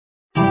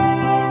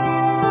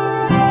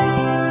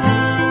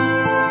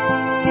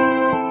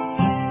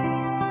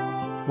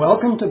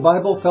Welcome to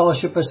Bible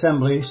Fellowship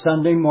Assembly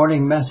Sunday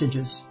morning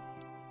messages.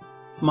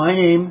 My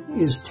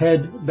name is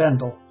Ted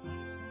Bendel,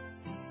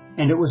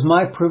 and it was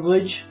my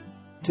privilege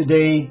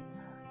today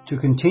to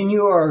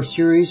continue our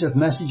series of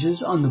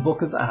messages on the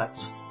book of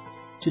Acts.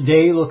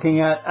 Today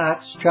looking at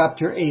Acts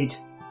chapter 8,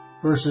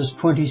 verses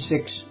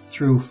 26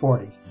 through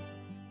 40.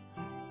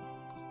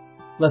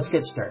 Let's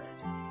get started.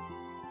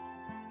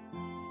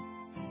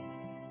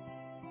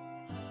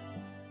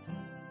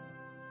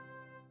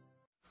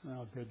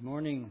 Well, good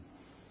morning.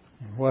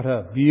 What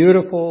a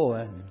beautiful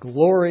and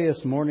glorious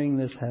morning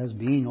this has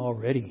been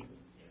already.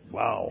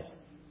 Wow.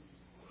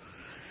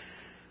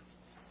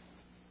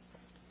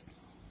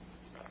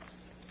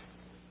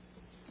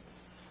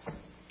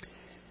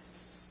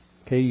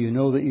 Okay, you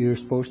know that you're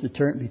supposed to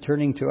be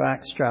turning to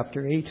Acts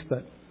chapter 8,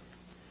 but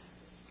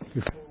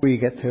before we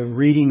get to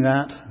reading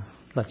that,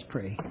 let's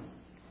pray.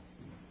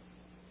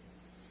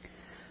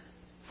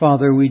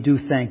 Father, we do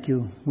thank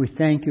you. We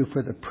thank you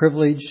for the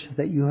privilege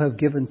that you have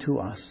given to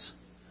us,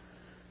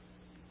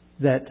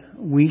 that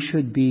we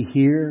should be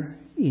here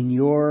in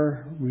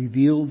your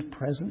revealed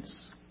presence.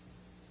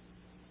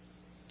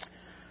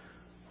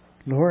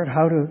 Lord,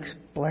 how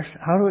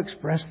to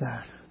express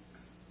that?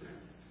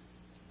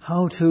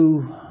 How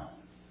to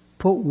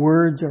put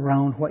words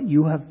around what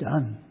you have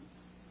done?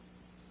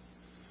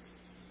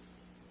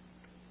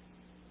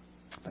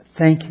 But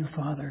thank you,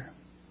 Father.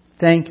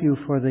 Thank you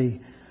for the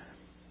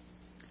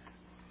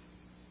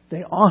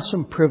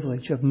awesome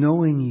privilege of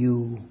knowing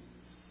you,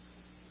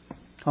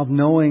 of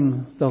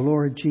knowing the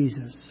Lord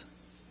Jesus,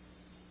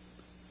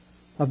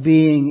 of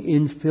being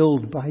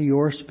infilled by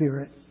your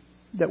Spirit,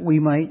 that we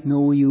might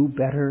know you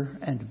better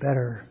and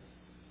better.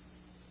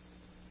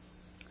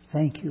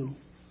 Thank you.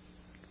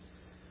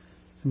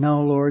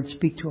 Now, Lord,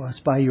 speak to us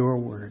by your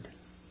word.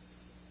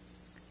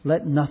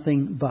 Let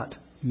nothing but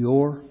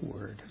your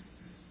word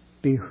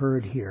be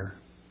heard here.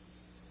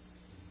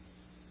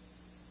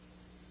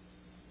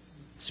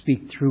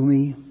 Speak through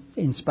me,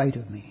 in spite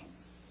of me,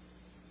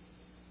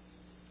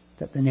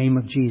 that the name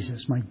of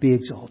Jesus might be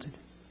exalted.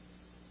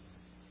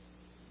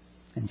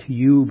 And to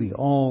you be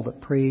all the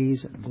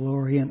praise and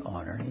glory and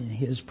honor in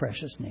his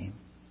precious name.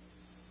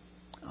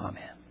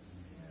 Amen.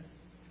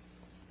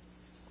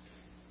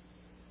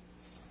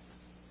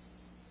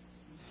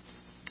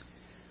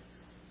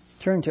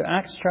 Turn to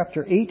Acts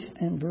chapter 8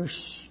 and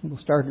we'll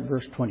start at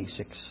verse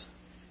 26.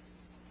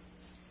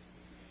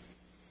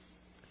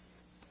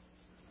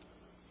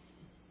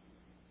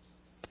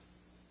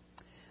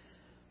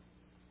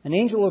 An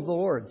angel of the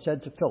Lord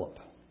said to Philip,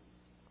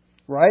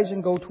 "Rise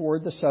and go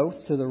toward the south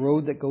to the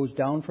road that goes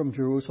down from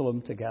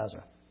Jerusalem to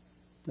Gaza."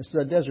 This is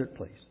a desert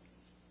place.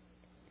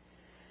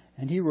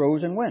 And he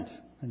rose and went.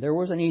 And there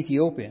was an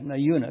Ethiopian, a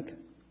eunuch,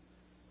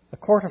 a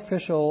court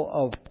official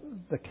of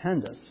the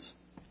Candace,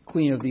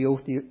 queen of the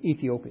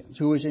Ethiopians,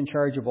 who was in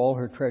charge of all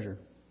her treasure.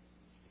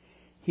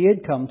 He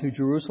had come to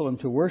Jerusalem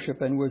to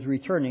worship and was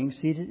returning,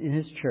 seated in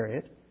his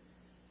chariot,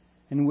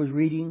 and was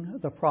reading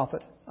the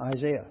prophet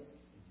Isaiah.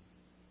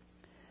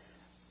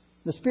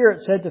 The Spirit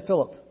said to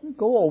Philip,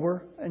 "Go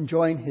over and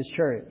join his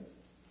chariot."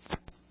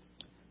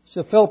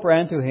 So Philip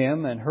ran to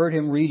him and heard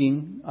him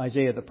reading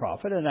Isaiah the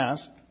prophet and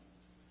asked,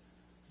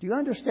 "Do you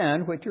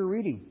understand what you're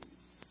reading?"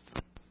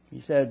 He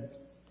said,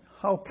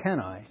 "How can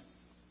I,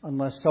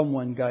 unless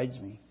someone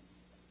guides me?"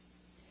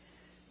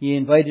 He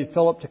invited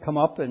Philip to come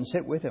up and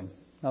sit with him.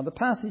 Now the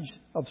passage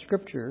of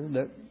Scripture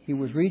that he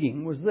was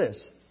reading was this: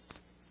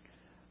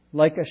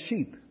 "Like a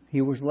sheep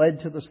he was led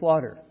to the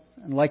slaughter,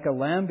 and like a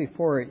lamb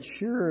before its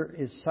shearer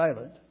is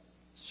silent,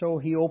 so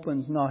he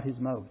opens not his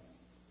mouth.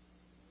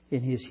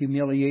 In his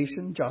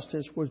humiliation,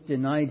 justice was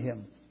denied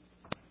him.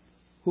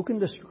 Who can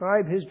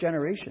describe his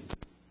generation?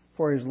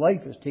 For his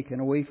life is taken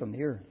away from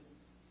the earth."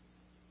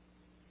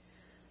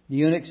 The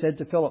eunuch said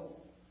to Philip,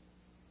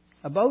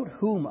 "About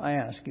whom, I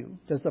ask you,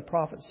 does the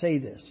prophet say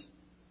this?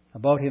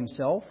 About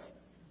himself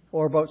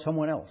or about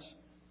someone else?"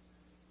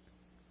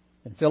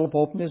 And Philip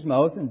opened his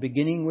mouth and,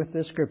 beginning with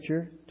this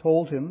scripture,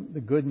 told him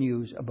the good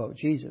news about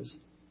Jesus.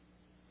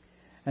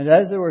 And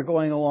as they were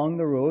going along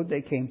the road,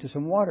 they came to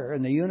some water.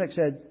 And the eunuch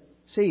said,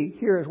 "See,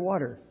 here is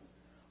water.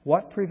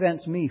 What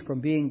prevents me from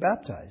being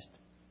baptized?"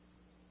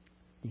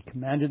 He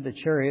commanded the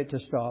chariot to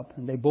stop,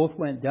 and they both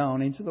went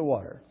down into the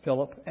water,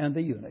 Philip and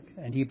the eunuch,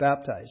 and he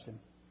baptized him.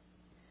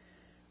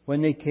 When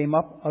they came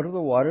up out of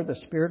the water, the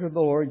Spirit of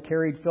the Lord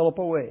carried Philip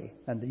away,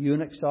 and the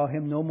eunuch saw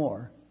him no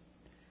more,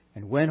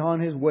 and went on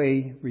his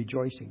way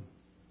rejoicing.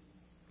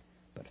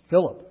 But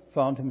Philip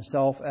found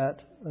himself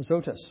at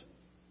Azotus.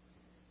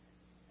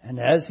 And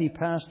as he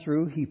passed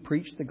through, he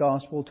preached the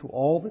gospel to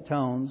all the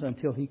towns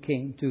until he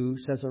came to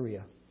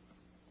Caesarea.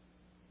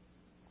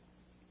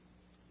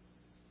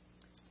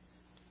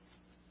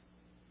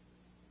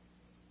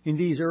 In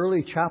these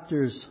early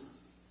chapters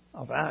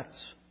of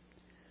Acts,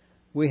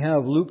 we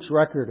have Luke's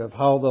record of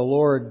how the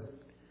Lord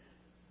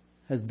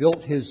has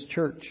built his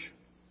church,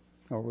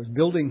 or was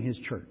building his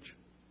church.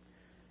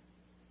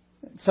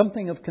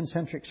 Something of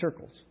concentric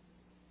circles.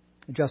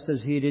 Just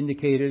as he had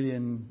indicated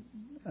in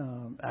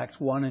Acts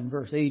 1 and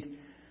verse 8,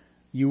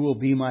 You will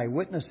be my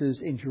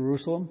witnesses in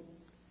Jerusalem,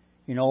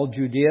 in all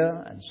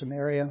Judea and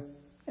Samaria,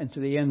 and to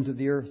the ends of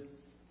the earth.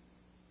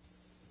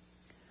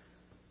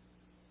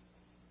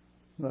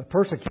 The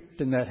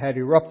persecution that had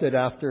erupted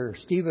after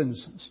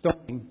Stephen's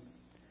stoning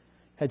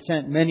had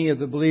sent many of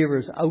the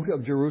believers out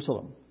of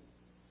Jerusalem.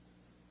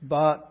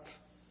 But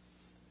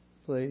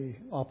the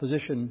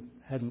opposition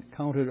hadn't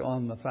counted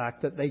on the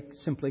fact that they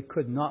simply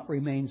could not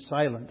remain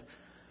silent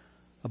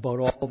about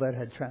all that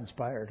had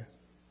transpired.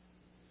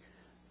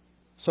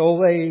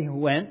 So they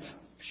went,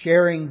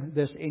 sharing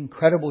this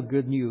incredible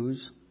good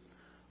news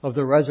of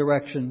the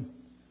resurrection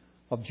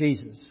of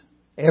Jesus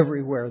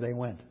everywhere they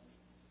went.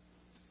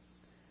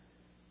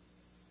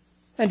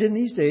 And in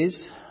these days,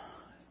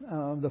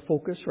 the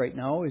focus right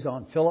now is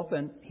on Philip,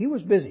 and he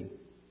was busy.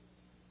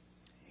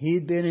 He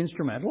had been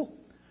instrumental.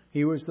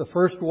 He was the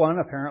first one,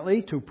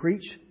 apparently, to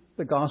preach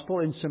the gospel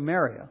in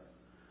Samaria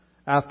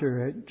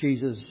after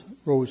Jesus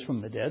rose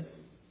from the dead.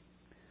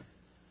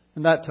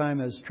 And that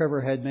time, as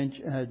Trevor had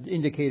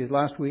indicated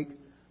last week,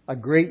 a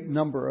great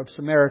number of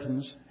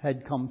Samaritans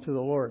had come to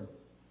the Lord.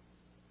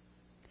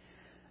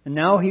 And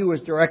now he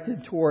was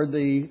directed toward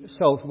the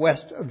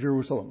southwest of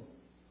Jerusalem.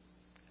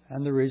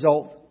 And the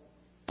result,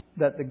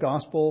 that the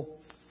gospel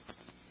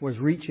was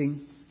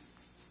reaching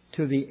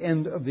to the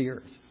end of the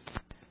earth.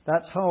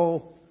 That's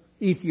how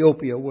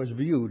Ethiopia was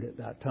viewed at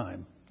that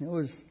time. It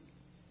was,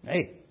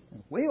 hey,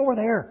 way over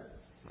there.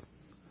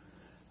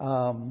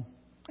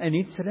 And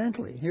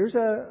incidentally, here's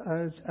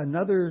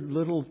another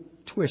little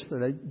twist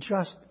that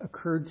just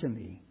occurred to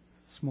me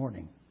this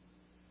morning.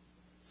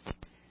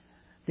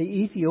 The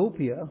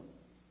Ethiopia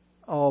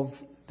of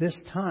this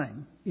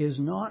time is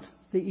not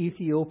the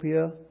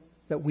Ethiopia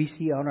that we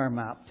see on our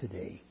map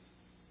today.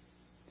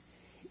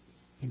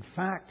 In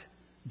fact,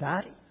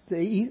 the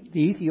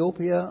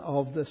Ethiopia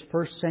of this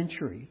first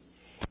century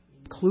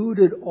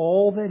included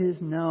all that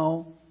is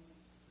now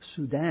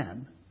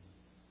Sudan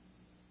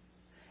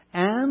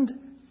and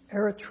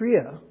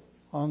Eritrea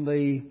on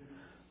the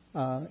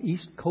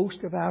east coast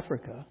of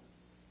Africa.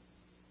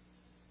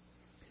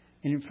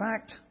 And in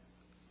fact,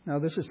 now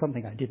this is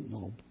something I didn't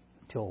know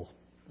until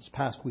this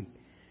past week.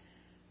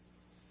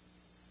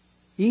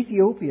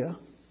 Ethiopia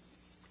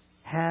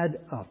had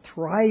a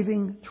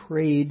thriving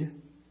trade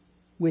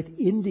with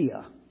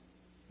India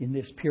in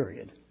this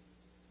period.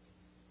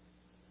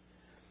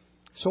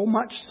 So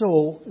much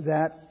so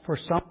that for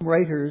some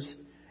writers,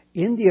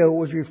 India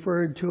was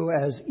referred to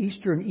as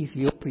Eastern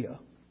Ethiopia.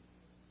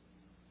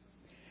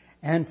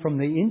 And from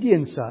the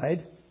Indian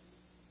side,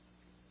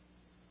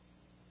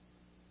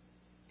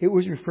 it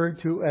was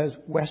referred to as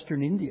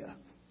Western India.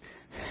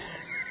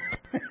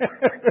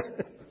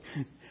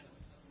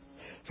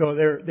 So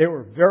they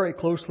were very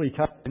closely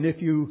tied. And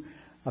if you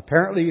look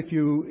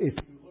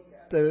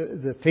at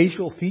the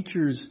facial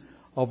features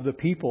of the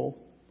people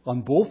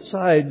on both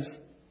sides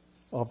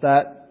of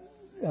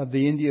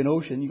the Indian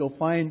Ocean, you'll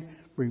find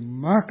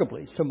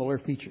remarkably similar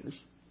features.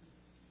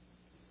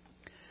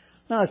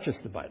 Now, that's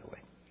just a by the way.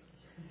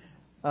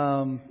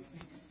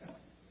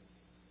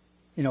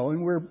 And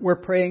we're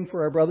praying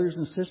for our brothers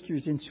and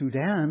sisters in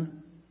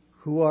Sudan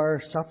who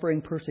are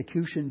suffering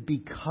persecution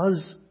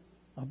because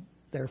of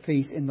their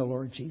faith in the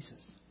Lord Jesus.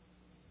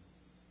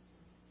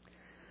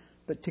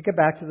 But to get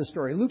back to the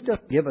story, Luke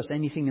doesn't give us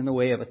anything in the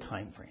way of a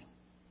time frame.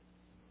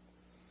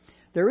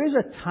 There is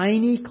a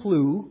tiny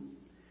clue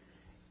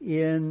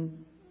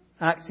in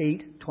Acts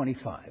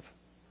 8:25,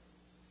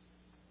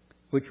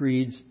 which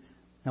reads,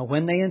 "Now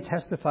when they had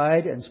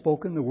testified and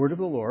spoken the word of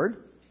the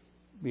Lord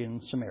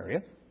in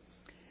Samaria,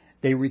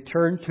 they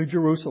returned to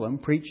Jerusalem,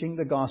 preaching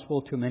the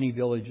gospel to many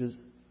villages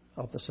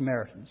of the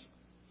Samaritans."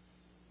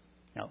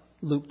 Now,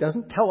 Luke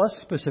doesn't tell us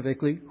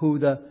specifically who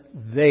the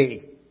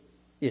they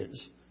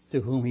is to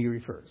whom he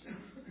refers.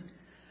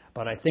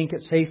 But I think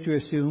it's safe to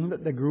assume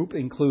that the group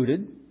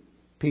included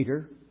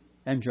Peter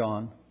and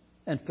John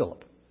and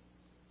Philip.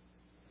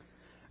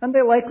 And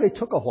they likely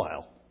took a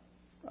while,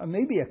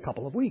 maybe a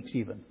couple of weeks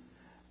even,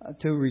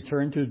 to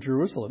return to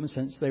Jerusalem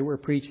since they were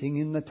preaching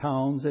in the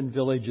towns and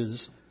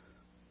villages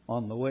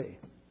on the way.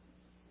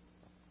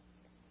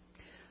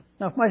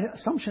 Now, if my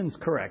assumption's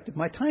correct, if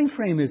my time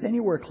frame is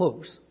anywhere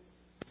close,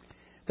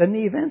 then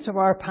the events of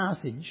our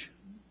passage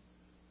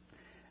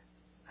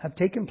have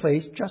taken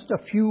place just a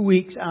few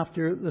weeks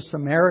after the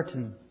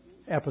Samaritan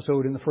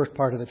episode in the first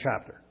part of the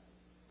chapter.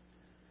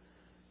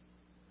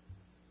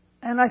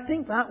 And I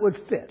think that would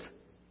fit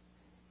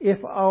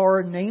if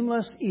our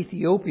nameless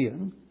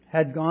Ethiopian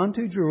had gone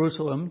to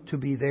Jerusalem to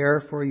be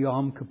there for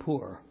Yom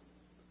Kippur,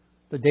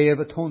 the Day of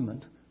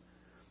Atonement,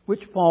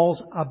 which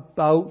falls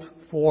about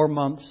 4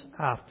 months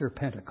after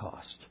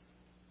Pentecost.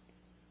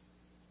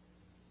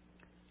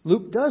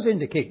 Luke does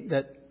indicate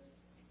that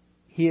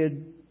he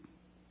had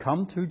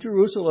come to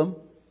Jerusalem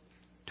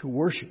to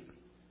worship.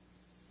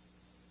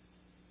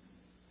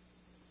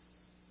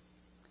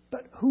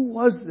 But who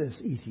was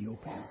this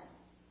Ethiopian?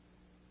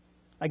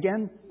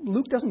 Again,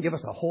 Luke doesn't give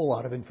us a whole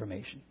lot of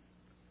information.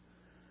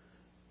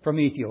 From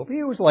Ethiopia,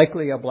 he was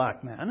likely a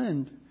black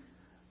man,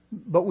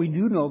 but we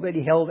do know that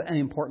he held an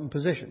important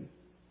position.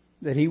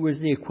 that he was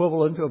the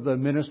equivalent of the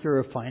Minister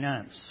of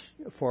Finance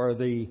for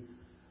the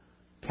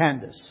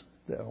Candace,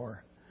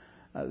 or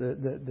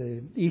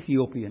the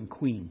Ethiopian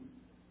queen.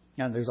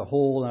 And there's a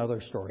whole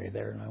other story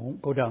there, and I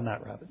won't go down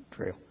that rabbit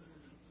trail.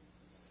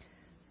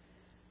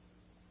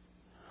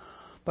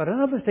 But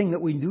another thing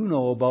that we do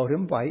know about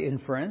him by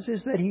inference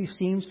is that he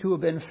seems to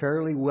have been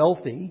fairly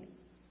wealthy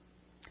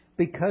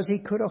because he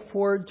could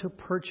afford to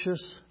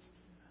purchase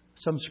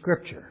some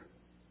scripture.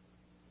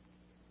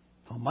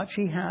 How much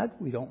he had,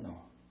 we don't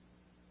know.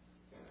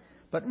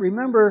 But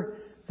remember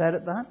that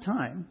at that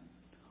time,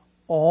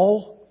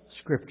 all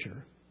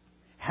scripture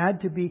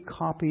had to be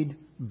copied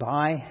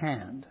by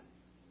hand,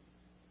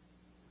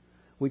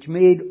 which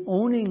made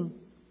owning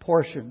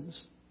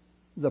portions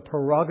the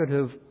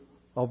prerogative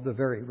of the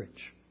very rich.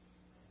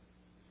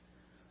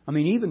 I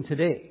mean, even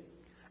today,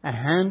 a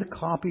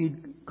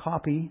hand-copied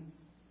copy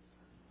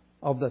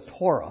of the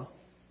Torah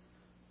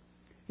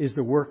is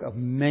the work of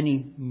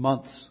many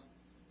months.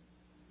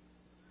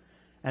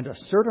 And a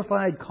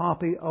certified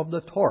copy of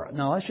the Torah.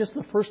 Now, that's just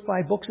the first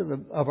 5 books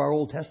of our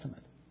Old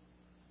Testament.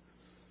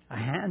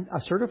 A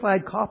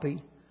certified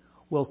copy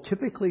will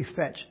typically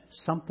fetch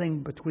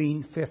something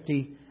between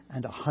 $50,000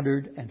 and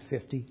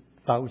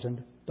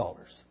 $150,000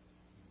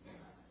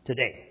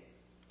 today.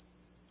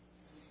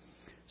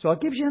 So it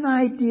gives you an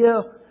idea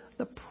of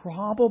the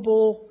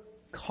probable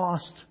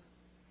cost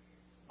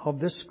of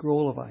this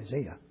scroll of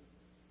Isaiah.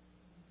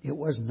 It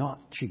was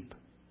not cheap.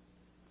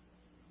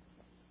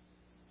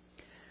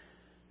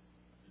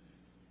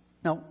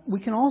 Now, we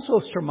can also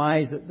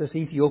surmise that this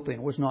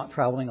Ethiopian was not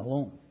traveling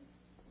alone.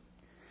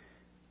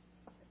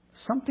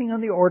 Something on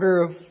the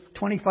order of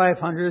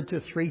 2,500 to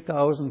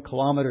 3,000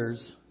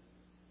 kilometers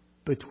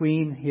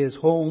between his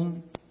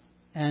home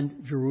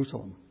and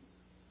Jerusalem.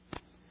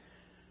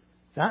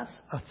 That's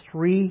a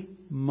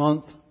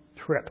 3-month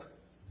trip.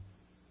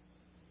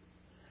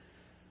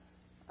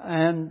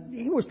 And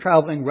he was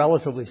traveling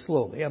relatively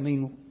slowly. I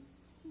mean,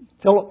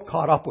 Philip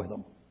caught up with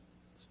him.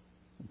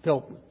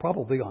 Philip was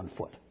probably on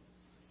foot.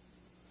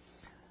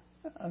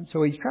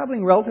 So he's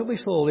traveling relatively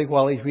slowly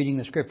while he's reading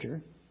the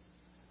scripture.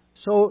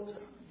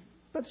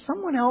 But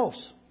someone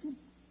else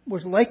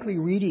was likely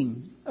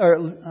driving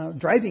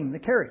the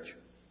carriage.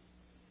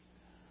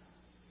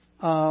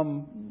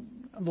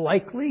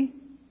 Likely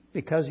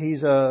because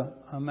he's a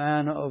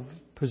man of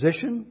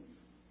position.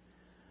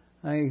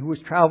 He was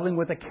traveling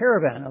with a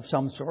caravan of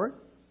some sort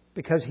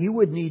because he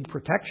would need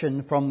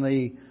protection from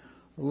the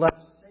less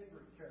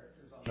savory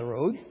characters on the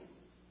road.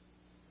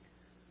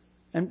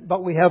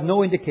 But we have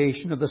no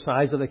indication of the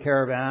size of the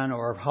caravan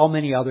or of how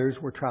many others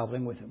were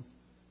traveling with him.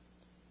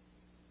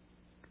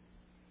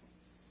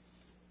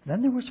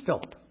 Then there was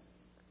Philip.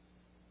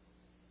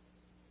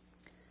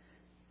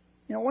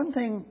 You know, one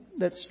thing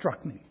that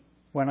struck me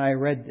when I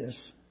read this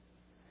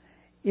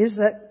is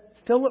that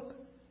Philip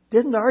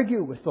didn't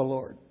argue with the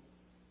Lord.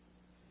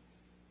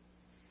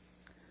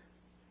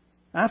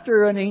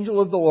 After an angel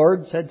of the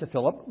Lord said to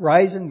Philip,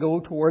 "Rise and go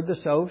toward the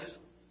south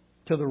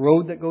to the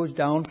road that goes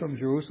down from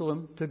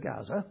Jerusalem to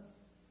Gaza,"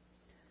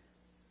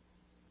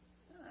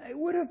 it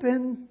would have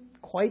been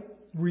quite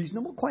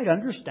reasonable, quite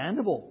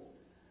understandable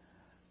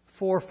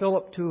for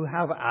Philip to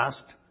have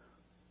asked,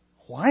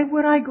 "Why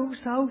would I go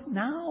south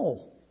now?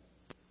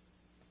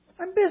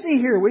 I'm busy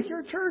here with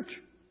your church.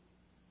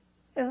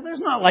 There's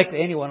not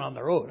likely anyone on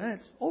the road. And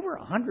it's over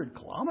 100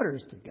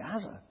 kilometers to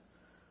Gaza.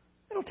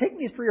 It'll take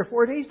me 3 or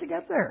 4 days to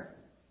get there."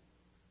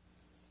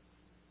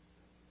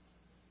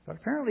 But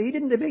apparently he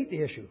didn't debate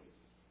the issue.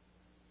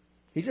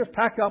 He just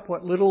packed up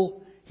what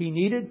little he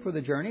needed for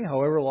the journey,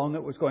 however long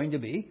it was going to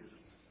be,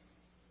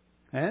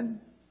 and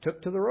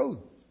took to the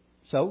road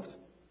south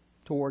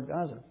toward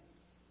Gaza.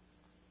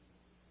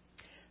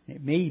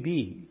 It may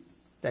be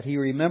that he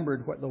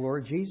remembered what the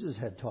Lord Jesus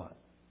had taught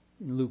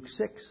in Luke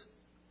 6.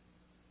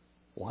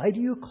 "Why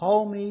do you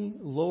call me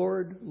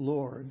Lord,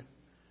 Lord,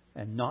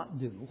 and not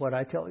do what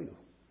I tell you?"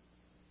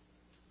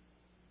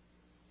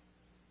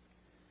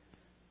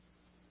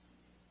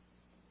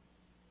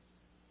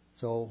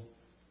 So,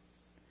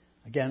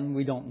 again,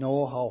 we don't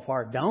know how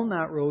far down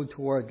that road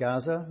toward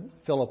Gaza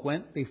Philip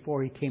went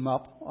before he came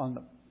up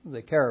on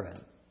the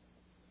caravan.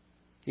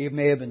 He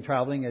may have been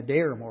traveling a day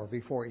or more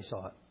before he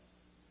saw it.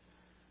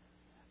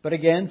 But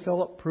again,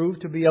 Philip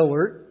proved to be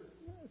alert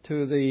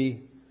to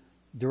the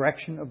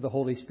direction of the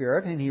Holy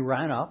Spirit, and he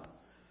ran up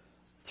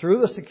through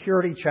the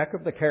security check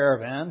of the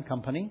caravan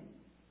company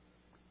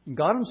and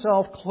got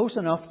himself close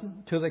enough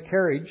to the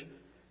carriage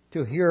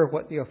to hear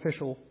what the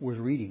official was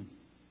reading.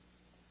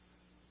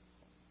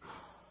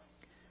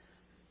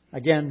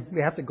 Again,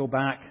 we have to go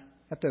back,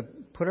 have to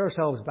put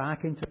ourselves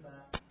back into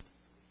that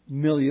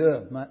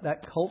milieu,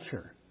 that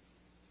culture.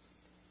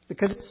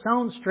 Because it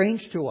sounds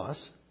strange to us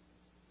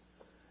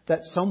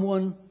that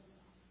someone,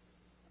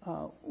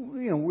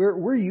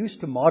 we're used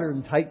to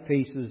modern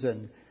typefaces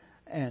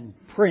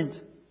and print.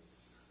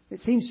 It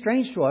seems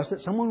strange to us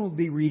that someone would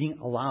be reading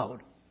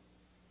aloud.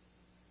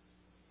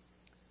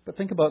 But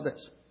think about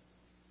this.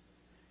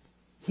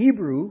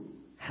 Hebrew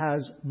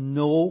has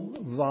no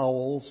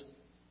vowels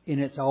in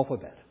its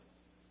alphabet.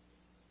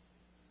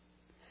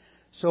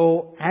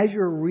 So as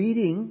you're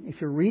reading, if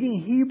you're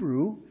reading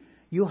Hebrew,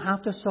 you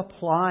have to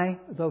supply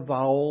the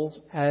vowels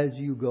as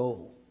you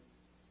go.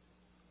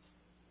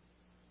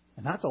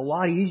 And that's a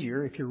lot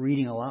easier if you're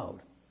reading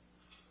aloud.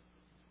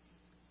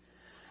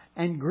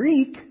 And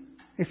Greek,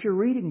 if you're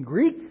reading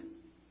Greek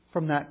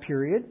from that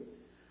period,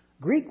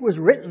 Greek was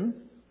written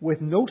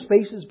with no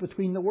spaces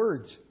between the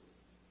words.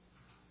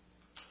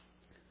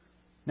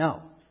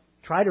 Now,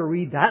 try to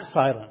read that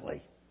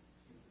silently.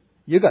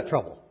 You got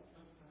trouble.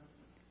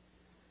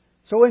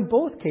 So in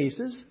both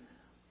cases,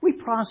 we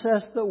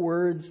process the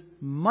words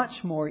much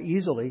more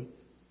easily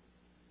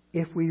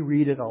if we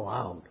read it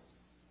aloud.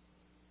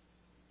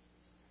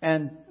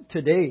 And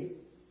today,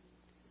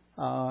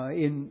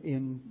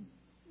 in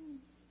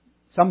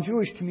some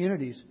Jewish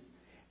communities,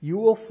 you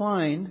will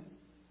find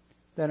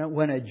that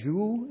when a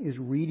Jew is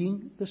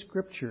reading the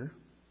Scripture,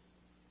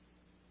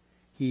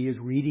 he is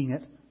reading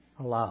it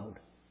aloud.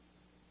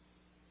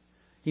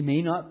 He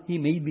may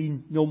be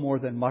no more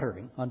than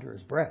muttering under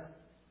his breath,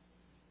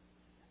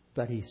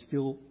 but he's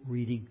still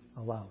reading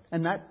aloud.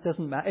 And that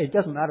doesn't matter. It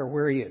doesn't matter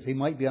where he is. He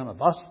might be on a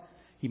bus.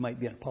 He might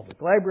be in a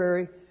public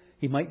library.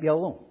 He might be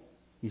alone.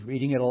 He's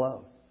reading it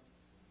aloud.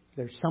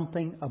 There's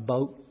something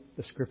about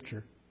the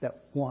Scripture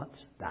that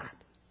wants that.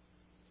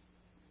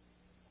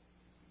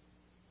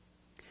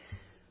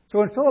 So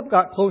when Philip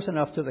got close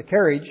enough to the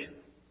carriage,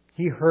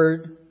 he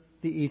heard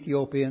the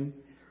Ethiopian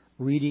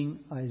reading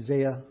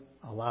Isaiah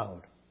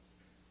aloud.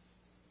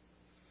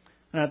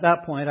 And at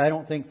that point, I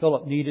don't think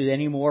Philip needed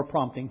any more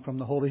prompting from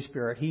the Holy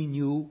Spirit. He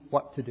knew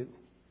what to do.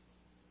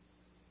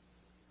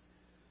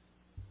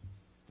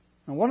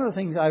 And one of the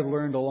things I've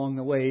learned along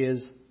the way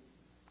is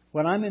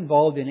when I'm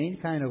involved in any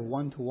kind of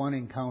one-to-one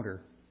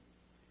encounter,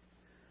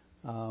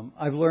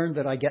 I've learned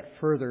that I get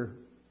further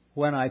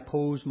when I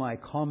pose my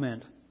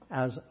comment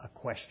as a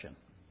question.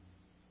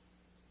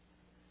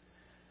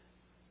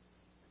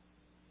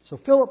 So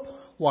Philip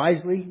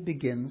wisely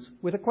begins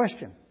with a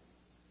question.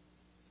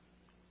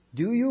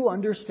 Do you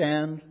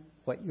understand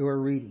what you are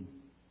reading?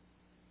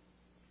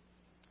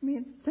 I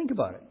mean, think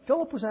about it.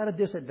 Philip was at a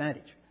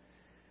disadvantage.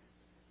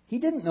 He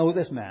didn't know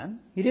this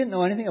man. He didn't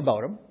know anything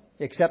about him,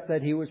 except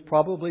that he was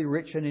probably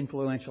rich and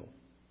influential.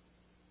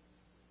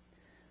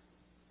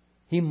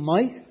 He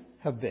might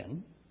have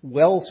been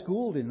well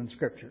schooled in the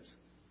Scriptures,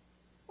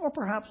 or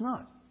perhaps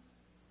not.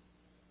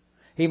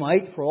 He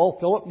might, for all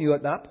Philip knew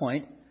at that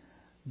point,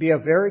 be a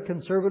very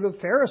conservative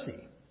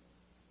Pharisee.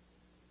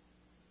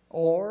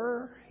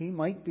 Or he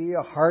might be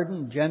a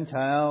hardened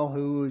Gentile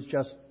who is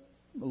just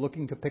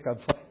looking to pick up.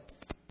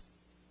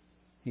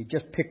 He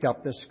just picked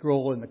up this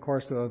scroll in the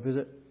course of a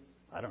visit,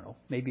 I don't know,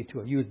 maybe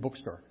to a used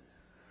bookstore.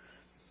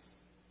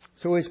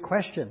 So his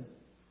question,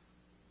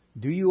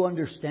 do you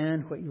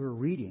understand what you are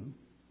reading,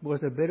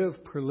 was a bit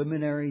of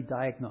preliminary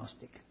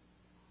diagnostic.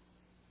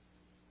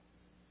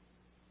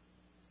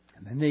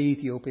 And then the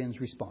Ethiopian's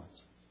response,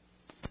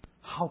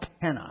 how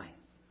can I,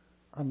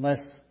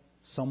 unless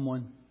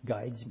someone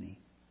guides me?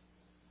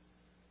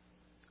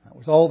 That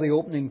was all the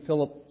opening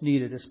Philip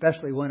needed,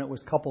 especially when it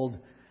was coupled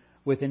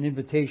with an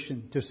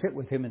invitation to sit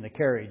with him in the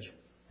carriage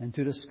and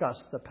to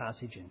discuss the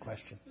passage in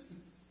question.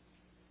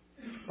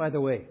 By the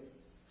way,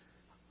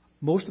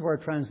 most of our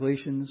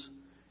translations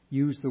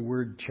use the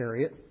word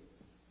chariot.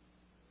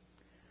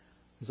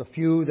 There's a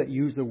few that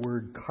use the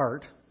word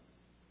cart.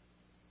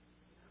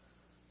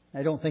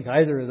 I don't think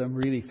either of them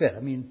really fit.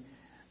 I mean,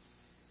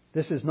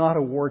 this is not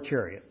a war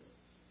chariot.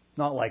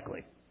 Not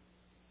likely.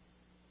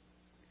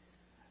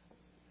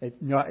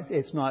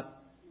 It's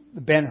not the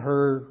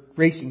Ben-Hur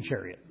racing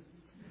chariot.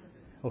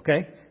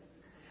 Okay?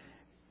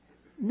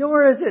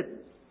 Nor is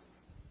it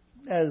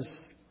as,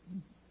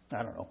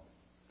 I don't know,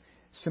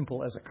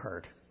 simple as a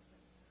cart.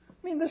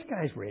 I mean, this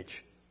guy's rich.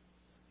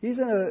 He's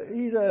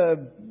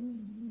a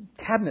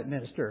cabinet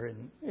minister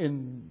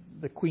in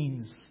the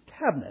Queen's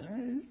cabinet.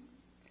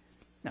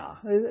 No,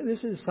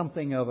 this is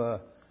something of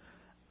a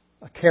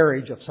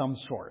carriage of some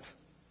sort.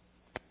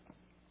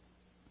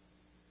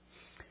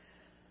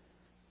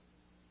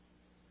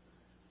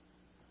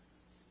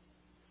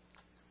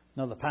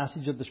 Now, the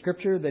passage of the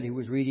Scripture that he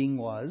was reading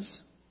was,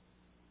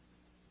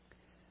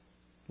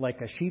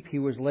 like a sheep he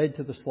was led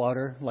to the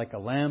slaughter, like a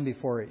lamb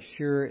before its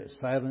shearer is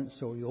silent,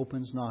 so he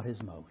opens not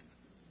his mouth.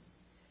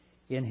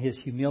 In his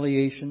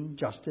humiliation,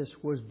 justice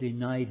was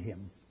denied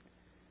him.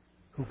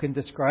 Who can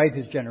describe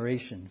his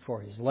generation?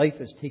 For his life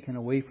is taken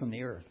away from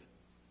the earth.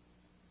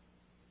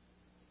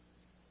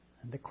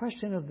 And the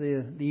question of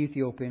the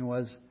Ethiopian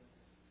was,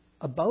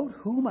 about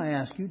whom, I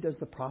ask you, does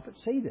the prophet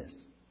say this?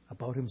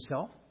 About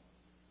himself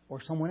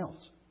or someone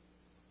else?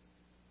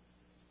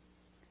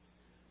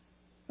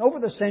 Over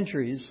the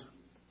centuries,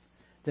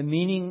 the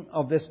meaning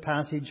of this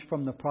passage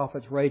from the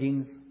prophet's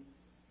writings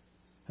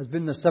has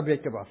been the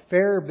subject of a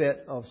fair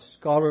bit of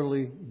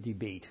scholarly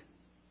debate.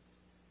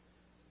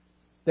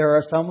 There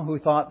are some who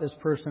thought this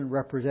person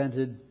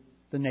represented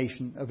the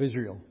nation of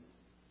Israel.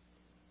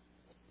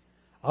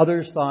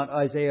 Others thought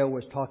Isaiah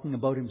was talking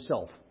about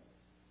himself.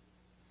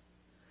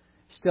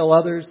 Still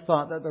others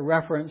thought that the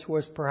reference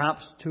was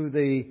perhaps to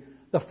the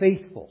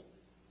faithful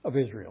of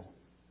Israel,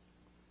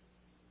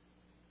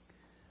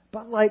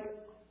 But like a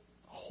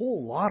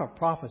whole lot of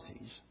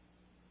prophecies,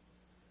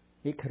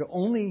 it could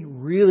only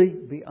really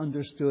be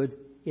understood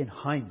in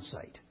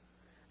hindsight,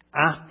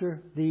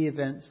 after the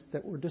events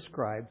that were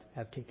described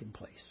have taken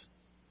place.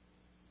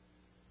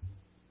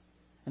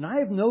 And I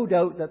have no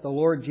doubt that the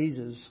Lord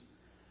Jesus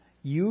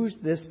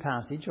used this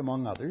passage,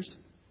 among others,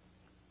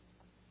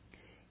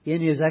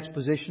 in His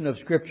exposition of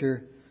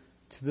Scripture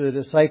to the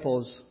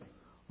disciples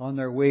on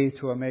their way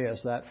to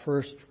Emmaus that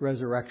first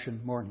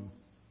resurrection morning.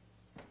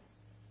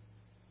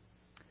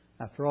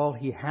 After all,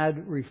 He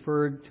had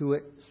referred to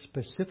it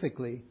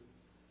specifically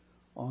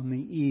on the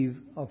eve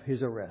of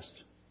His arrest.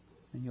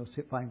 And you'll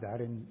find that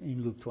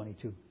in Luke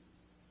 22.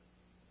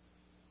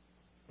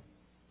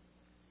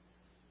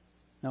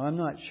 Now, I'm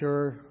not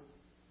sure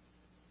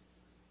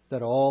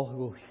that all who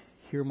will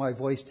hear my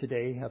voice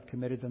today have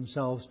committed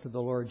themselves to the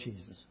Lord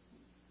Jesus.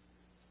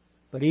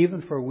 But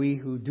even for we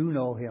who do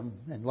know Him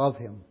and love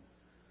Him,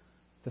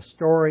 the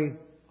story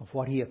of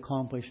what He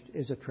accomplished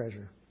is a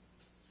treasure.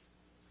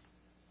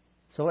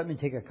 So let me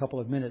take a couple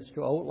of minutes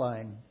to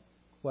outline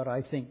what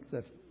I think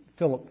that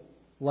Philip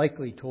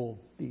likely told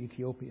the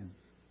Ethiopian.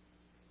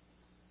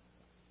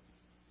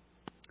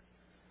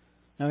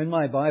 Now, in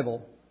my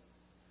Bible,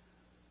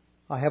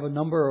 I have a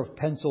number of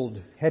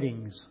penciled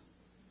headings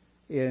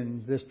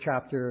in this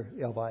chapter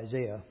of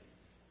Isaiah.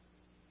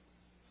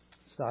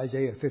 It's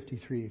Isaiah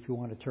 53, if you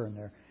want to turn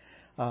there.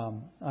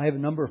 I have a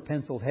number of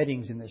penciled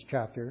headings in this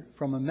chapter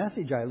from a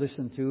message I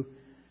listened to,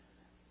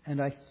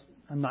 and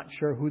I'm not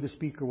sure who the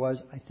speaker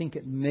was. I think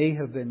it may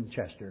have been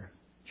Chester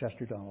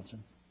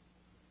Donaldson.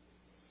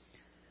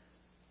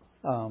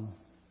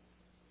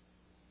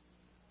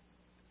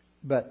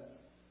 But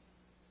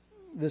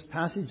this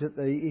passage that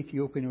the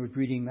Ethiopian was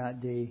reading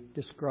that day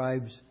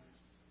describes,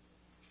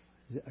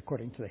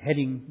 according to the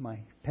heading, my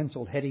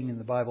penciled heading in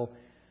the Bible,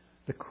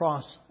 the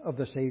cross of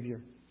the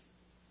Savior.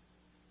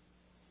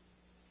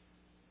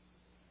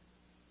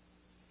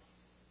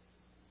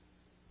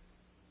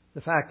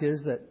 The fact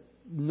is that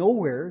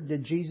nowhere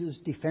did Jesus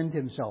defend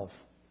Himself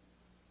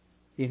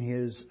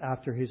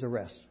after His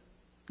arrest.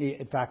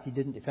 In fact, He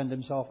didn't defend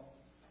Himself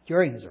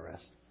during His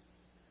arrest.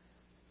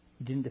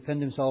 He didn't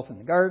defend Himself in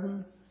the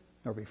garden,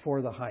 nor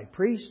before the high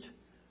priest,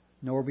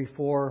 nor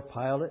before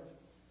Pilate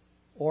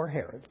or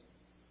Herod.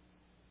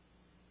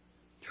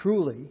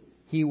 Truly,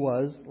 He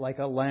was like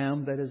a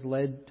lamb that is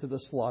led to the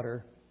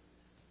slaughter,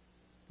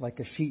 like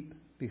a sheep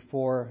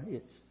before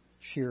its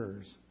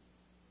shearers.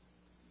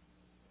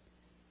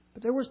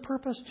 But there was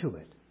purpose to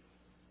it.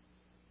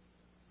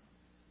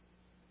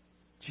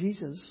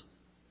 Jesus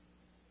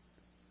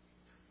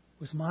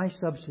was my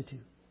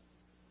substitute.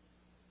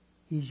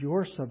 He's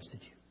your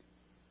substitute.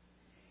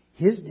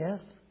 His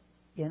death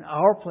in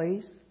our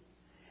place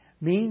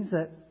means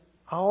that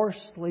our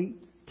slate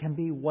can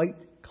be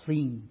wiped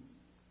clean.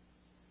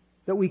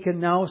 That we can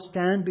now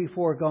stand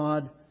before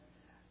God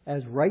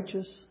as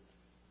righteous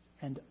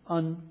and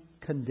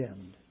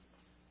uncondemned.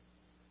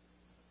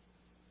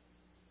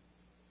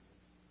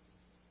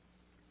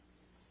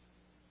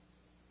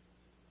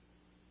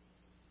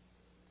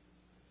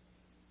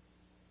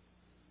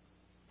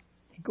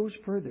 It goes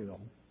further,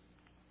 though.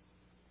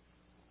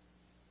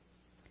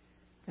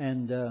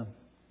 And,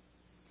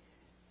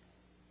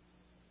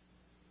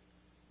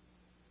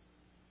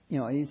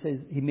 he says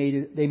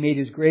they made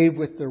His grave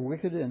with the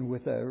wicked and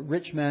with a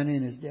rich man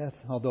in his death,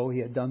 although he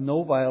had done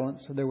no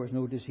violence, so there was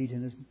no deceit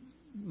in his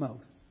mouth.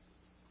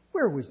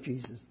 Where was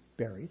Jesus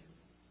buried?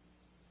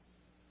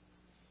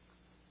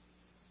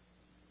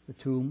 The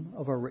tomb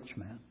of a rich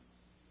man.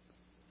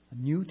 A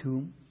new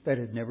tomb that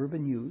had never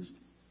been used.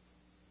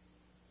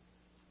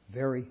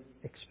 Very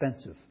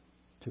expensive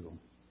tomb.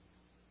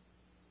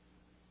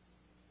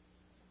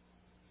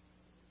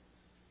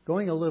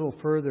 Going a little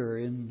further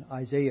in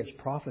Isaiah's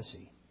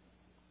prophecy,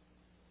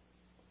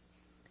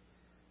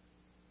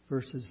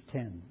 verses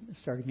 10,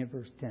 starting at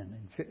verse 10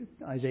 in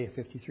Isaiah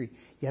 53.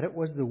 Yet it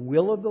was the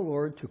will of the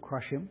Lord to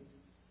crush him.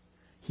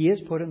 He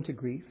has put him to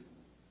grief.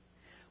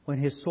 When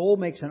his soul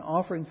makes an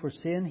offering for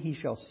sin, he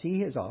shall see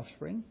his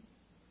offspring.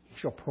 He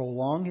shall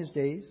prolong his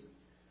days.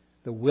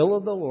 The will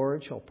of the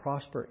Lord shall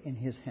prosper in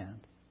his hand.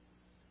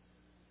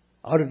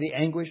 Out of the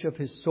anguish of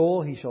his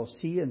soul he shall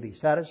see and be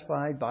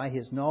satisfied. By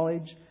his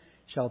knowledge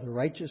shall the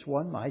righteous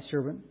one, my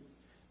servant,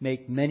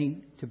 make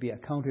many to be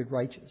accounted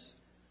righteous,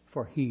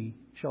 for he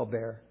shall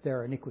bear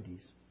their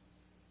iniquities.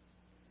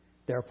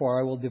 Therefore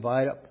I will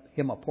divide up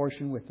him a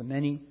portion with the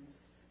many,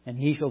 and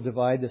he shall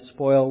divide the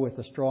spoil with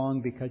the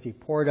strong, because he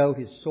poured out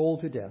his soul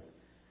to death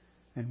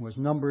and was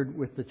numbered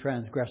with the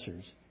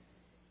transgressors.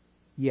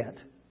 Yet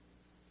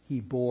he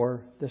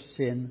bore the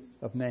sin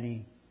of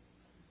many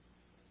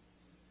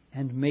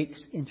and makes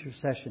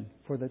intercession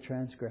for the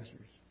transgressors.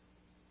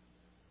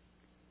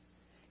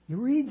 You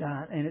read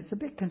that and it's a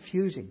bit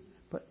confusing,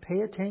 but pay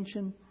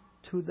attention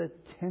to the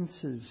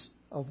tenses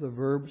of the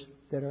verbs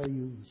that are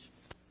used.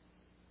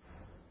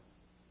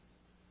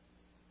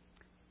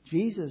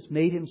 Jesus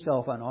made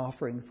himself an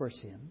offering for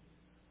sin.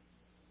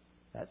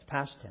 That's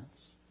past tense.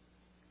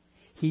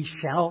 He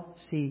shall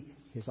see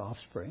his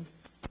offspring,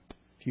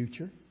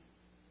 future.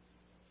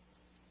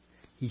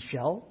 He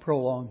shall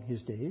prolong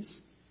his days.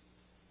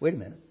 Wait a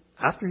minute.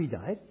 After he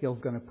died, he's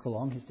going to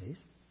prolong his days.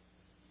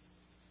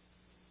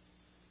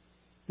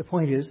 The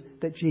point is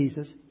that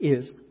Jesus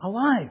is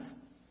alive.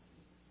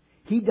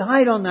 He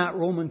died on that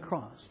Roman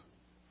cross.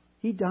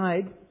 He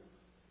died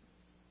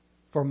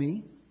for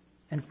me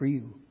and for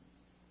you.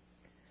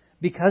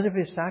 Because of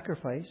his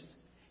sacrifice,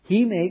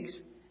 he makes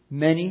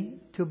many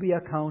to be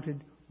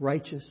accounted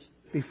righteous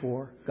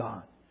before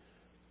God.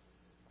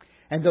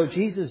 And though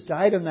Jesus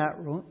died on that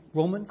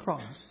Roman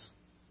cross,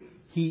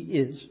 he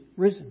is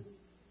risen.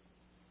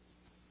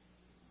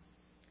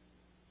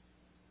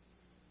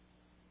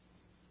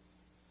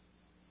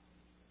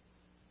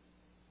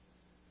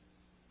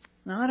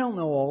 Now, I don't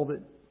know all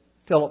that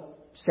Philip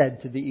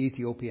said to the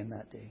Ethiopian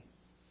that day.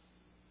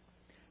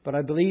 But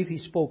I believe he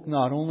spoke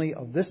not only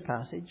of this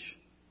passage,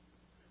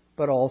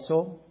 but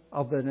also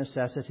of the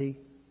necessity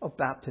of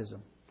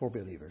baptism for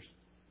believers.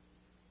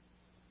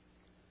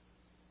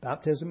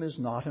 Baptism is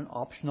not an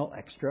optional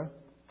extra,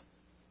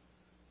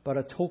 but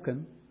a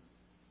token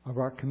of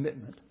our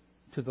commitment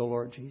to the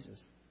Lord Jesus.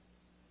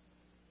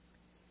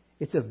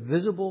 It's a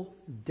visible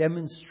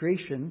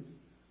demonstration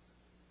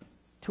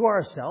to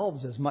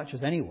ourselves as much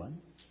as anyone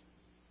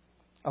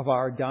of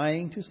our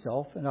dying to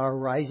self and our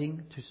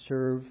rising to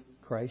serve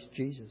Christ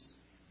Jesus.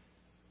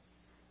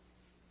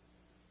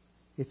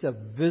 It's a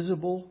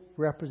visible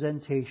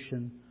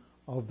representation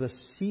of the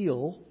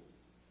seal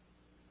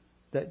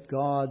that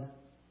God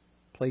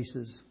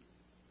places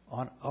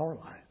on our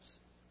lives.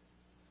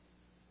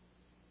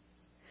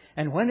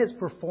 And when it's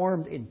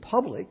performed in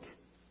public,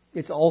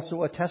 it's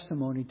also a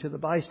testimony to the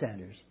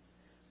bystanders.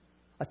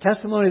 A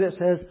testimony that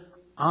says,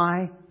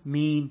 I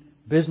mean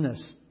business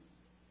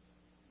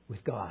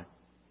with God,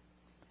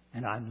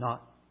 and I'm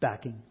not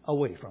backing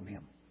away from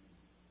Him.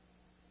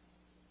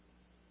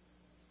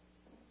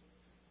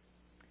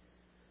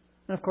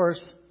 And of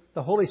course,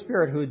 the Holy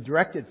Spirit who had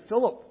directed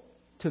Philip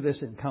to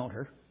this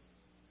encounter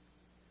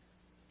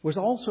was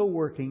also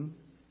working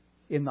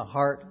in the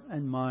heart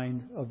and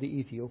mind of the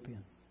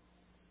Ethiopian.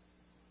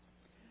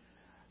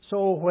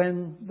 So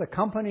when the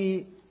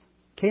company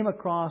came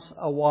across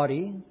a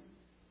wadi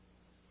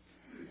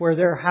where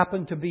there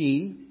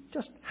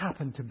just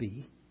happened to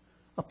be,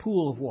 a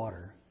pool of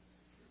water,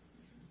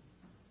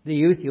 the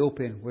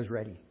Ethiopian was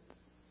ready.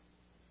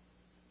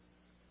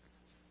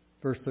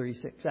 Verse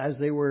 36, as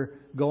they were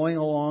going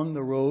along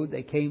the road,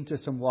 they came to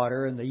some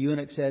water, and the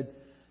eunuch said,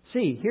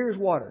 see, here's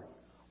water.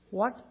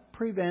 What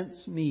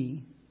prevents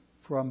me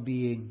from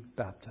being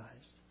baptized?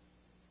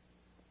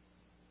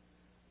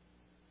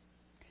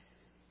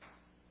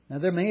 Now,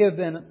 there may have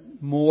been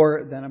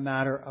more than a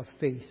matter of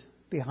faith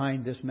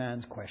behind this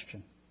man's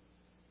question.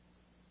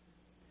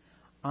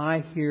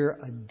 I hear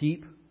a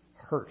deep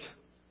hurt,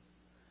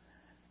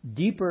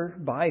 deeper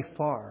by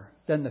far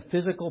than the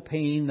physical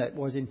pain that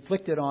was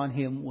inflicted on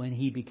him when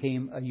he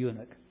became a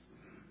eunuch.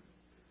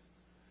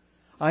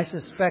 I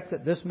suspect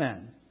that this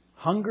man,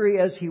 hungry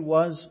as he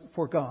was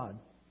for God,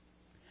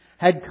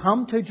 had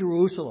come to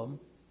Jerusalem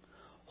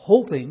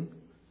hoping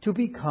to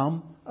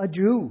become a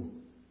Jew,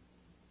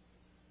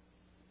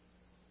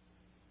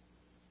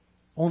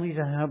 only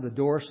to have the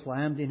door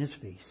slammed in his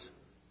face.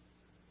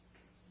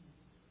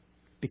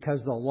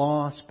 Because the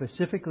law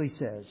specifically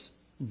says,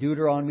 in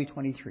Deuteronomy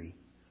 23,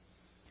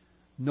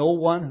 no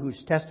one whose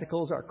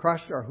testicles are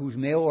crushed or whose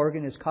male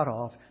organ is cut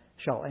off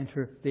shall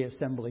enter the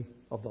assembly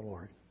of the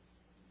Lord.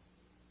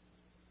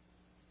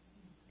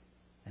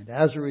 And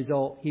as a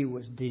result, he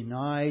was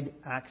denied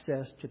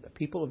access to the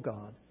people of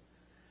God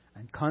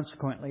and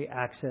consequently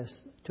access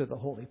to the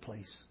holy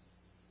place.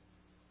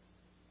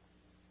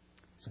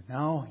 So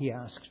now he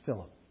asks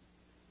Philip,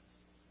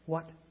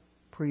 what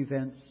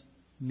prevents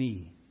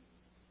me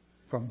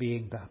from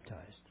being baptized?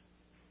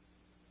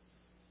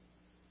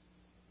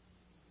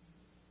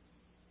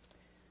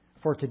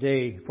 For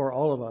today, for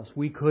all of us,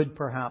 we could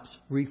perhaps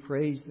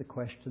rephrase the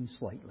question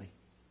slightly.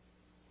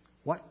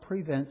 What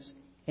prevents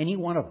any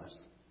one of us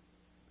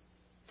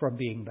from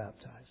being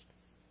baptized?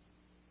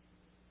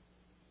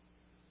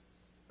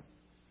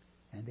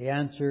 And the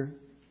answer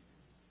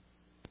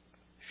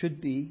should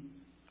be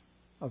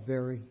a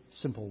very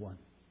simple one.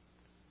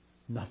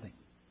 Nothing.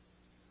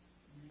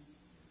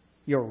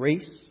 Your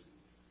race,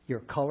 your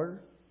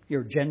color,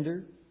 your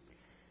gender,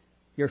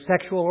 your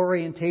sexual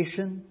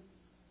orientation,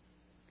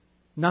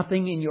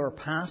 nothing in your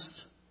past,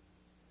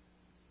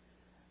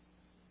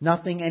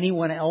 nothing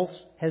anyone else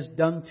has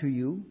done to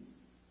you,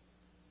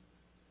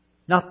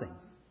 nothing.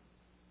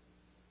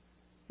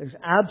 There's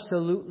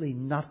absolutely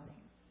nothing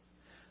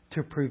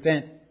to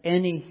prevent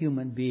any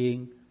human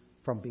being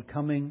from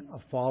becoming a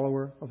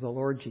follower of the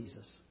Lord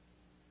Jesus.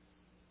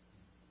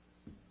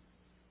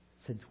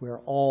 Since we're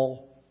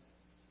all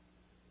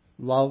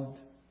loved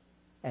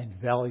and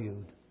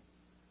valued,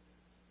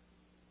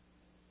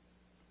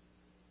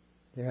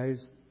 there is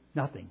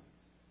nothing.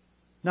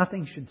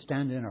 Nothing should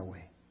stand in our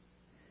way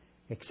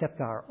except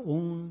our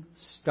own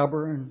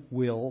stubborn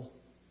will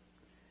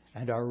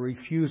and our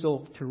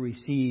refusal to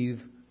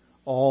receive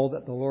all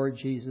that the Lord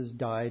Jesus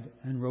died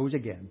and rose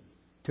again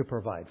to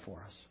provide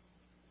for us.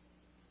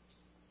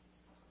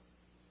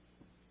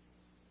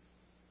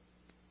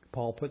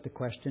 Paul put the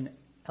question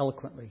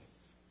eloquently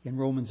in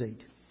Romans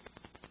 8.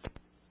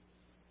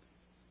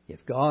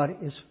 If God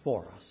is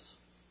for us,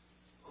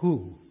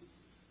 who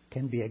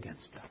can be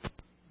against us?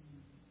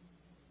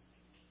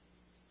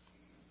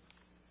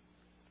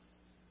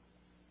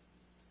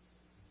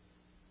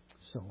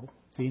 So,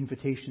 the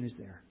invitation is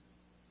there.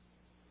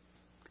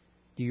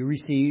 Do you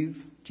receive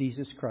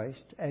Jesus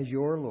Christ as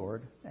your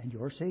Lord and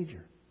your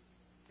Savior?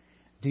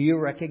 Do you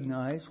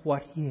recognize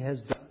what He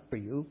has done for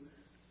you?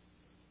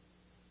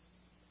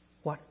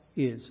 What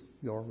is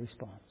your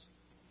response?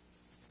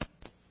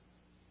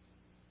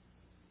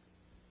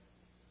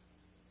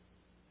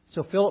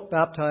 So Philip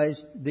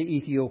baptized the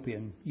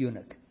Ethiopian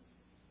eunuch.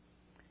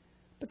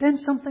 But then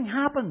something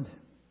happened.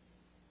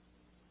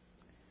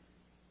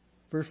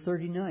 Verse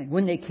 39.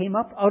 When they came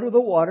up out of the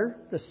water,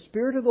 the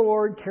Spirit of the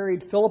Lord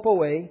carried Philip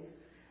away,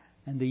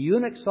 and the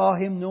eunuch saw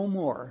him no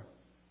more,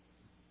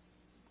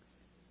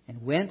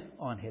 and went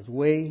on his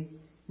way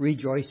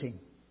rejoicing.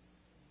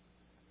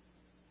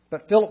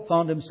 But Philip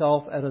found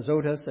himself at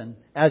Azotus, and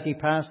as he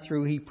passed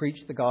through, he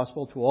preached the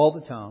gospel to all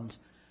the towns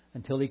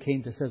until he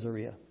came to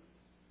Caesarea.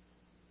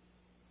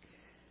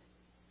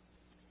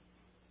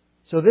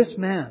 So this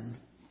man,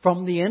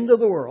 from the end of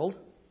the world,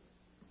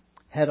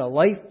 had a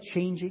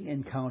life-changing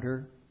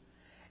encounter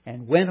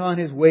and went on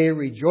his way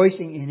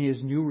rejoicing in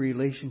his new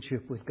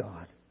relationship with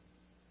God.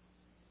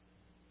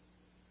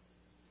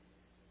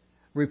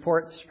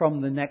 Reports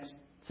from the next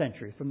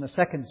century, from the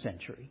 2nd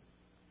century,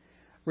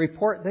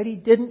 report that he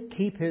didn't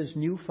keep his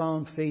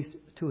newfound faith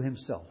to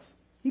himself.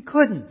 He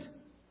couldn't.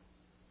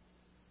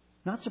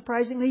 Not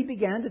surprisingly, he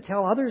began to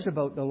tell others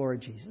about the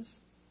Lord Jesus.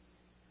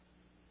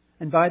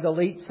 And by the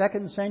late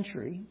 2nd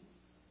century,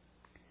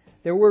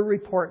 there were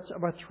reports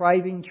of a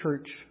thriving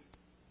church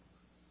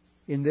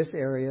in this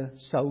area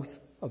south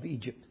of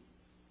Egypt.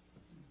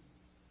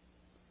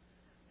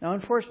 Now,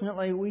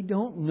 unfortunately, we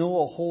don't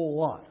know a whole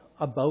lot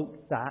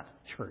about that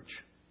church.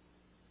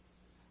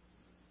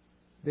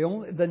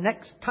 The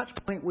next touch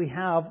point we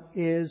have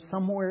is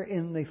somewhere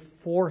in the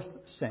 4th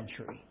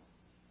century.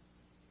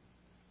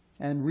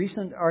 And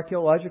recent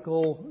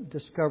archaeological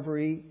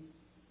discovery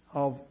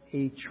of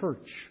a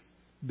church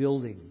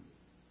building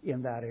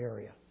in that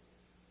area.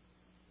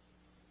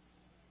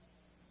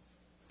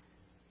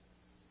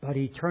 But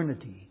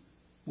eternity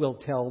will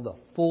tell the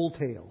full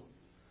tale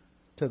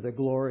to the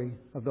glory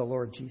of the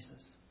Lord Jesus.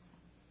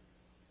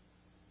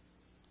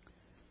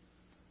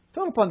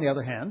 Philip, on the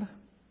other hand,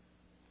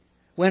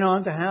 went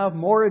on to have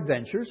more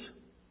adventures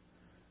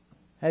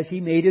as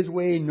he made his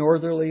way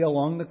northerly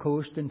along the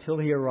coast until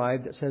he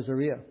arrived at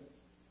Caesarea.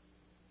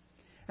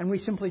 And we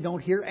simply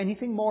don't hear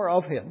anything more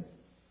of him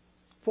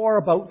for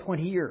about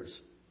 20 years.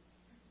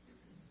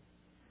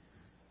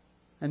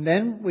 And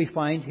then we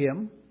find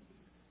him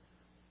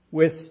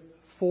with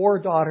 4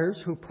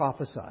 daughters who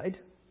prophesied,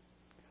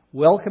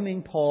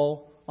 welcoming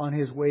Paul on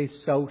his way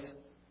south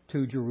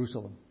to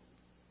Jerusalem.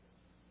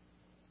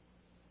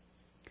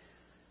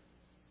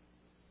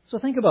 So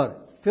think about it.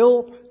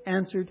 Philip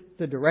answered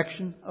the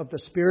direction of the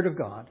Spirit of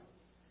God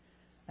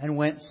and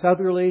went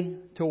southerly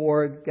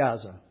toward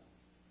Gaza,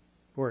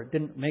 where it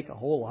didn't make a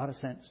whole lot of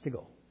sense to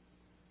go.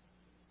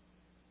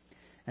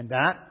 And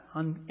that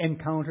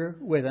encounter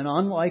with an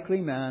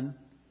unlikely man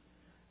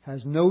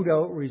has no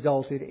doubt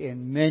resulted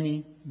in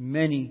many,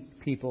 many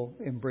people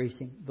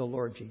embracing the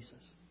Lord Jesus.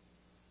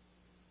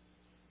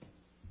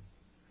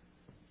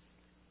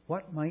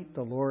 What might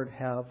the Lord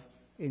have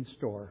in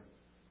store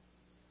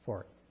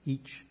for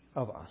each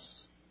of us?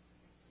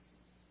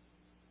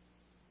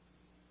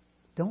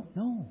 Don't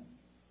know.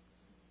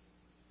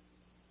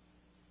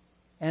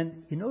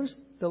 And you notice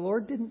the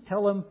Lord didn't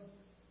tell him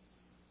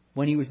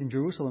when he was in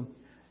Jerusalem,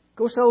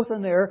 go south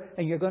in there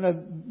and you're going to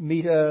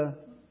meet an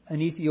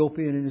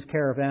Ethiopian in his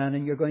caravan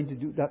and you're going to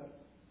do that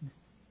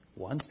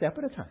one step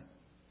at a time.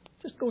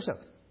 Just go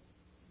south.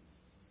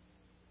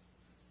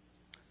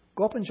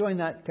 Go up and join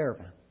that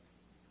caravan.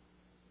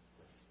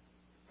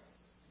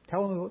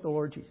 Tell him about the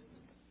Lord Jesus.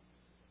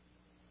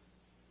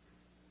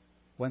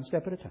 One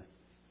step at a time.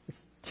 It's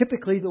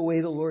typically the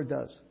way the Lord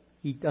does.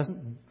 He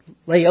doesn't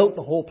lay out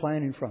the whole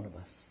plan in front of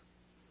us.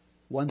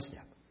 One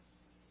step.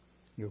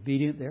 You're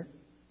obedient there,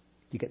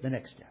 you get the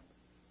next step.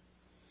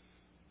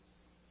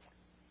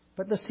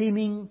 But the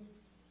seeming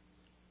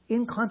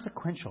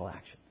inconsequential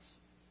actions.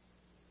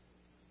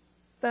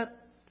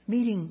 That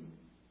meeting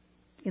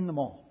in the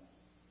mall.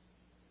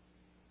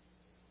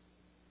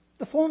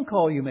 The phone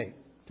call you make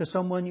to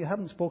someone you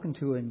haven't spoken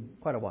to in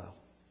quite a while.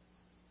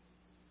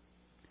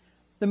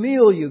 The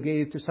meal you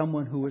gave to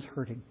someone who was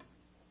hurting.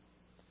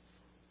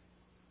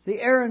 The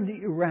errand that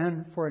you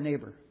ran for a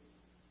neighbor.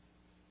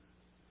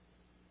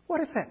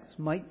 What effects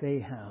might they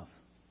have?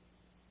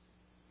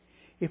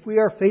 If we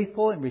are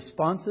faithful and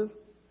responsive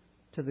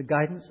to the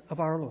guidance of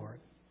our Lord,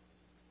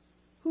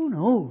 who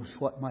knows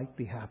what might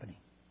be happening?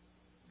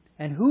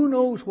 And who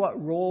knows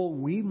what role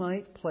we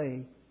might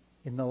play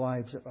in the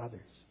lives of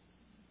others?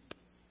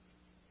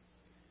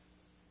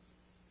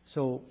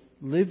 So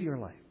live your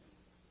life.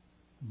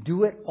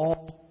 Do it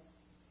all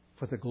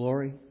for the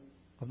glory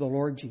of the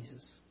Lord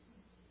Jesus.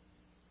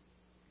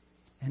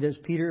 And as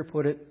Peter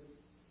put it,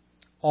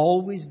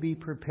 always be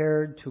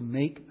prepared to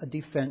make a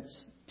defense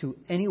to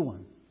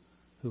anyone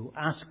who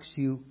asks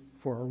you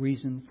for a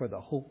reason for the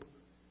hope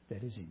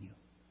that is in you.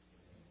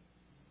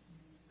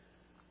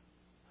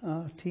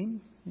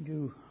 Team, would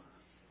you...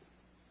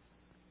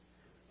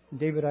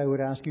 David, I would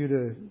ask you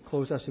to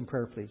close us in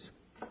prayer, please.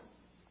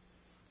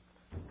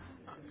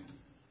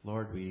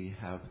 Lord, we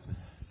have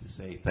to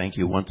say thank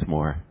you once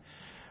more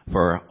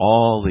for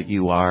all that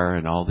you are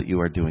and all that you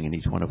are doing in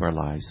each one of our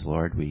lives.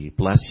 Lord, we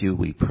bless you,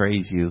 we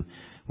praise you,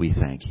 we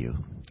thank you.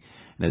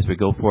 And as we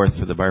go forth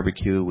for the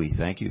barbecue, we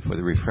thank you for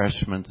the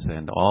refreshments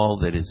and all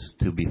that is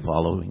to be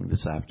following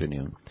this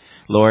afternoon.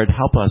 Lord,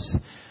 help us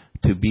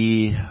to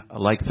be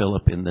like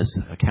Philip in this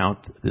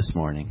account this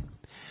morning,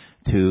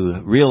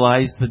 to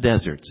realize the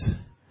deserts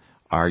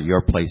are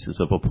your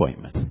places of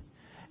appointment,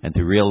 and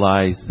to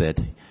realize that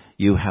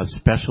you have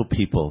special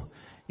people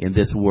in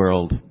this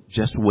world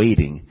just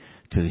waiting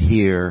to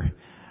hear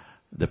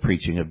the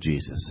preaching of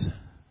Jesus.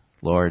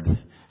 Lord,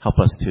 help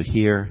us to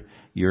hear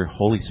your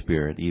Holy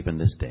Spirit even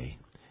this day,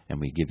 and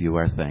we give you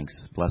our thanks.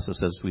 Bless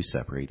us as we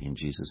separate in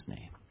Jesus'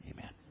 name.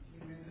 Amen.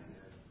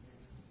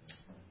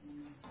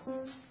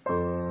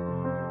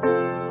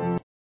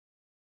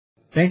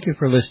 Thank you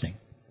for listening.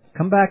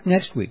 Come back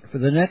next week for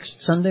the next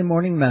Sunday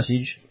morning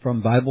message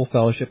from Bible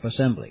Fellowship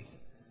Assembly.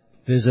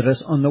 Visit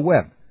us on the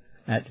web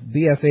at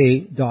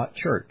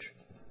bfa.church,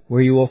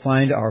 where you will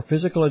find our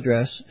physical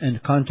address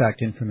and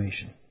contact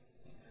information.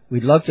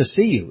 We'd love to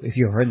see you if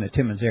you're in the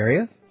Timmins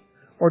area,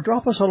 or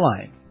drop us a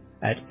line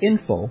at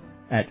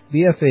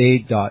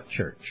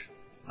info@bfa.church.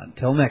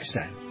 Until next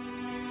time.